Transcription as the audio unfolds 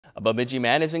A Bemidji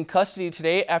man is in custody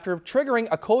today after triggering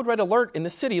a code red alert in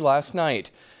the city last night.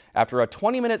 After a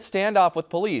 20-minute standoff with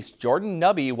police, Jordan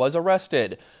Nubby was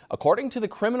arrested. According to the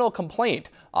criminal complaint,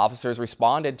 officers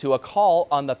responded to a call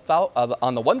on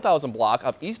the 1000 block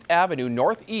of East Avenue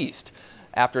Northeast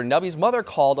after Nubby's mother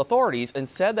called authorities and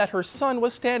said that her son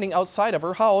was standing outside of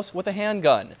her house with a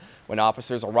handgun. When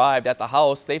officers arrived at the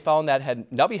house, they found that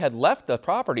Nubby had left the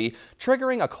property,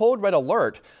 triggering a code red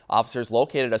alert. Officers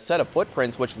located a set of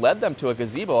footprints which led them to a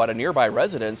gazebo at a nearby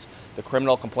residence. The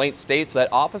criminal complaint states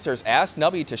that officers asked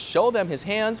Nubby to show them his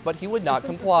hands, but he would not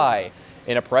comply.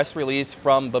 In a press release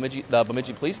from the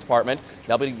Bemidji Police Department,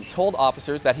 Nubby told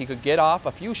officers that he could get off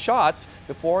a few shots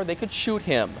before they could shoot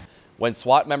him. When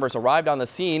SWAT members arrived on the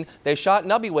scene, they shot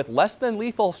Nubby with less than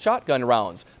lethal shotgun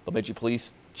rounds. Bemidji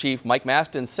Police Chief Mike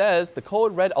Maston says the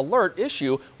code red alert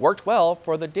issue worked well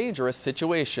for the dangerous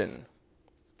situation.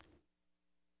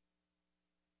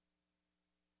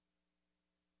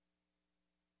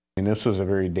 And this was a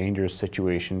very dangerous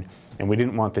situation, and we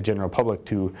didn't want the general public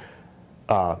to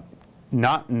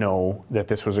not know that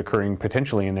this was occurring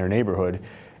potentially in their neighborhood,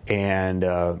 and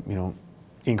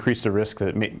increase the risk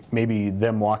that maybe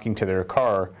them walking to their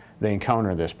car, they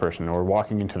encounter this person, or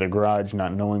walking into the garage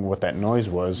not knowing what that noise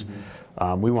was.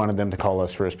 We wanted them to call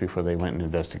us first before they went and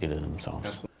investigated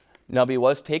themselves. Nubby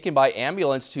was taken by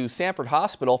ambulance to Sanford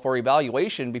Hospital for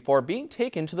evaluation before being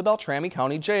taken to the Beltrami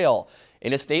County Jail.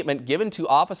 In a statement given to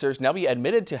officers, Nubby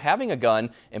admitted to having a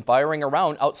gun and firing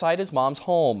around outside his mom's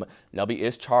home. Nubby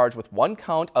is charged with 1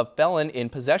 count of felon in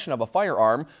possession of a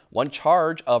firearm, 1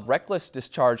 charge of reckless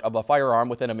discharge of a firearm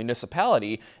within a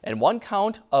municipality, and 1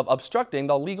 count of obstructing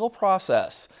the legal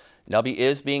process. Nubby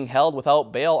is being held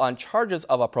without bail on charges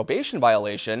of a probation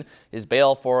violation. His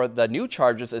bail for the new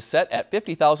charges is set at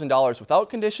 $50,000 without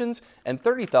conditions and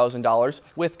 $30,000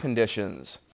 with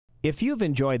conditions. If you've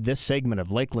enjoyed this segment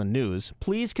of Lakeland News,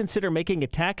 please consider making a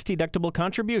tax-deductible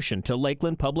contribution to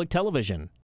Lakeland Public Television.